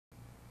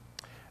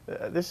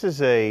This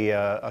is a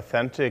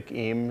authentic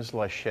Eames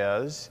La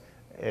Chaise.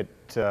 It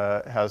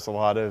has a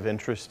lot of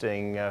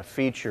interesting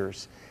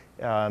features.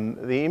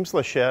 The Eames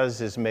La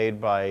Chaise is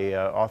made by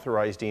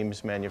authorized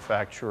Eames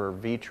manufacturer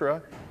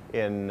Vitra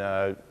in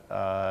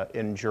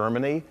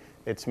Germany.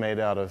 It's made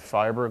out of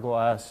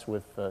fiberglass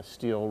with a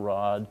steel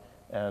rod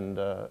and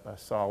a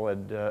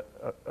solid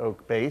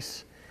oak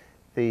base.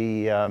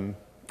 The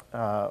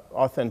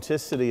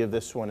authenticity of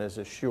this one is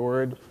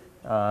assured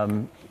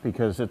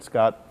because it's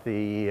got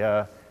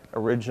the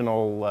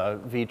original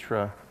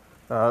Vitra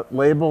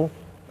label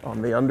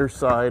on the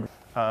underside.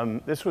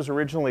 This was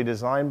originally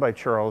designed by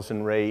Charles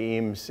and Ray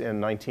Eames in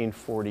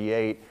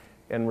 1948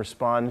 in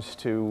response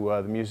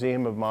to the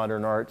Museum of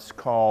Modern Art's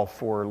call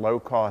for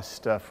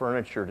low-cost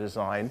furniture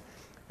design.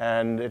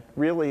 And it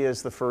really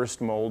is the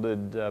first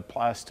molded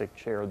plastic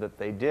chair that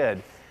they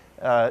did.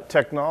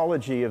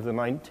 Technology of the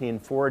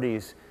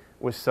 1940s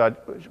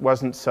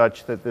wasn't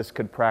such that this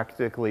could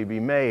practically be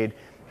made,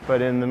 but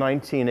in the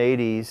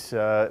 1980s,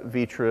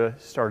 Vitra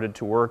started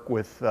to work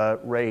with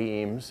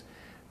Ray Eames.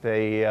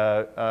 They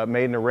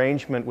made an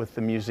arrangement with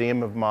the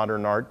Museum of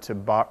Modern Art to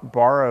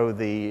borrow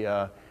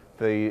the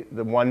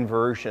one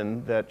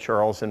version that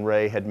Charles and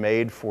Ray had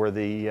made for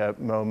the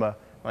MoMA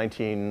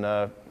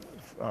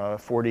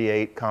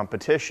 1948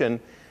 competition.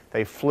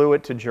 They flew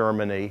it to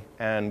Germany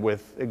and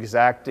with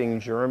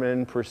exacting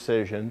German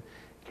precision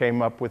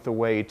came up with a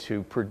way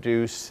to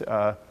produce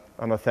an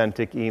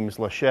authentic Eames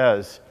La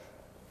Chaise.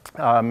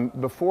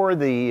 Before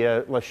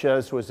the La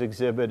Chaise was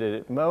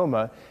exhibited at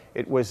MoMA,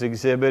 it was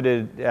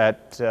exhibited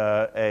at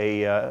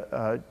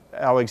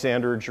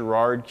Alexander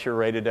Gerard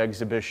curated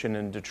exhibition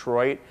in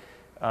Detroit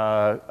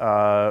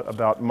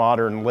about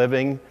modern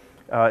living.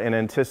 In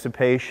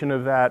anticipation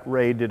of that,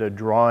 Ray did a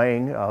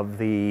drawing of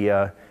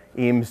the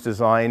Eames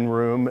design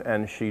room,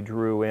 and she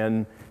drew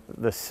in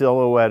the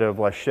silhouette of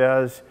La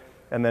Chaise.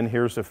 And then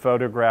here's a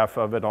photograph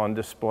of it on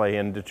display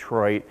in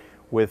Detroit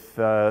with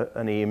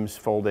an Eames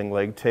folding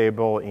leg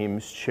table,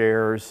 Eames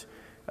chairs,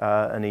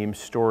 an Eames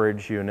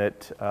storage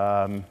unit,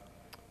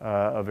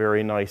 a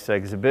very nice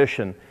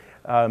exhibition.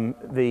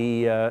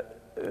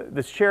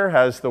 This chair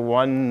has the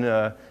one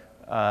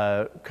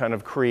kind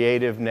of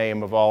creative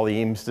name of all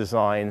Eames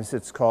designs.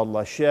 It's called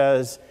La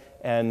Chaise,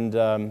 and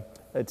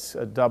it's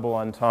a double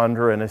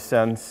entendre in a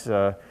sense.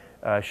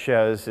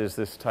 Chaise is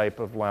this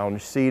type of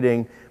lounge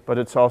seating, but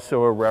it's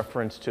also a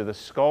reference to the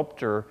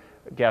sculptor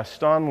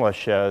Gaston La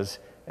Chaise.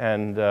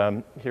 And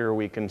here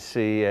we can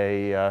see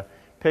a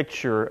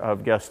picture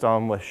of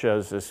Gaston La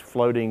Chaise's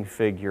floating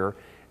figure.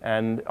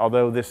 And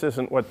although this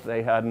isn't what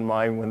they had in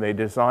mind when they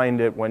designed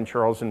it, when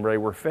Charles and Ray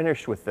were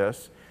finished with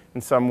this,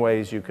 in some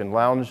ways you can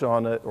lounge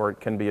on it or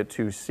it can be a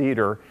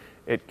two-seater.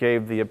 It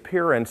gave the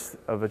appearance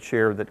of a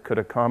chair that could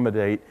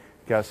accommodate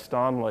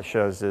Gaston La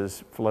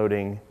Chaise's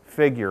floating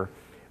figure.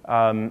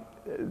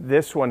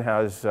 This one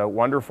has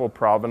wonderful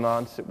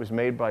provenance. It was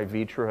made by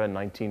Vitra in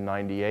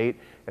 1998.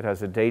 It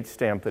has a date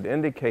stamp that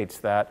indicates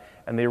that,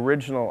 and the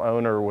original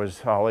owner was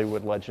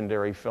Hollywood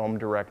legendary film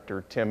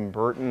director Tim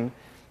Burton.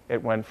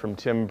 It went from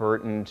Tim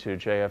Burton to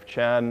JF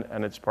Chen,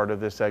 and it's part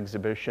of this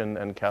exhibition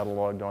and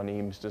cataloged on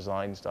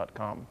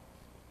eamesdesigns.com.